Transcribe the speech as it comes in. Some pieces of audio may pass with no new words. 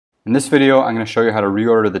In this video, I'm going to show you how to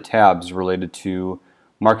reorder the tabs related to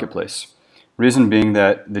Marketplace. Reason being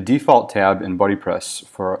that the default tab in BuddyPress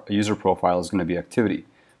for a user profile is going to be activity,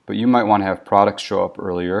 but you might want to have products show up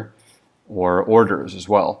earlier or orders as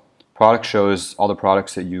well. Product shows all the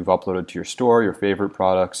products that you've uploaded to your store, your favorite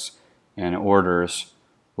products, and orders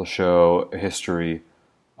will show a history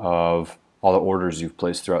of all the orders you've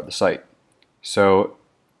placed throughout the site. So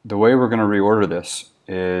the way we're going to reorder this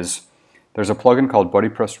is there's a plugin called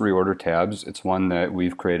BuddyPress Reorder Tabs. It's one that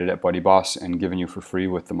we've created at BuddyBoss and given you for free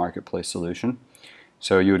with the Marketplace solution.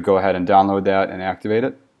 So you would go ahead and download that and activate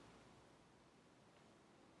it.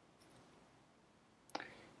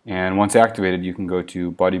 And once activated, you can go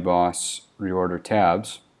to BuddyBoss Reorder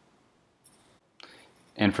Tabs.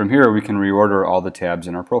 And from here, we can reorder all the tabs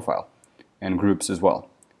in our profile and groups as well.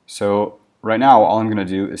 So right now, all I'm going to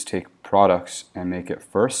do is take products and make it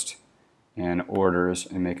first, and orders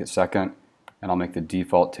and make it second, and I'll make the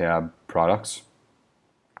default tab products.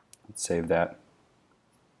 Let's save that.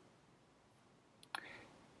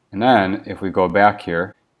 And then if we go back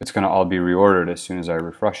here, it's going to all be reordered as soon as I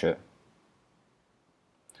refresh it.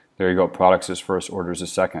 There you go, products is first, orders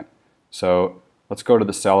is second. So let's go to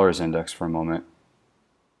the seller's index for a moment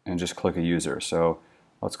and just click a user. So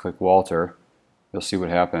let's click Walter. You'll see what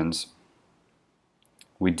happens.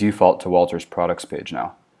 We default to Walter's products page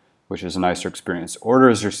now, which is a nicer experience.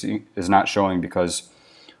 Orders is not showing because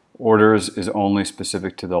orders is only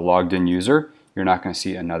specific to the logged in user. You're not going to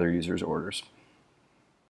see another user's orders.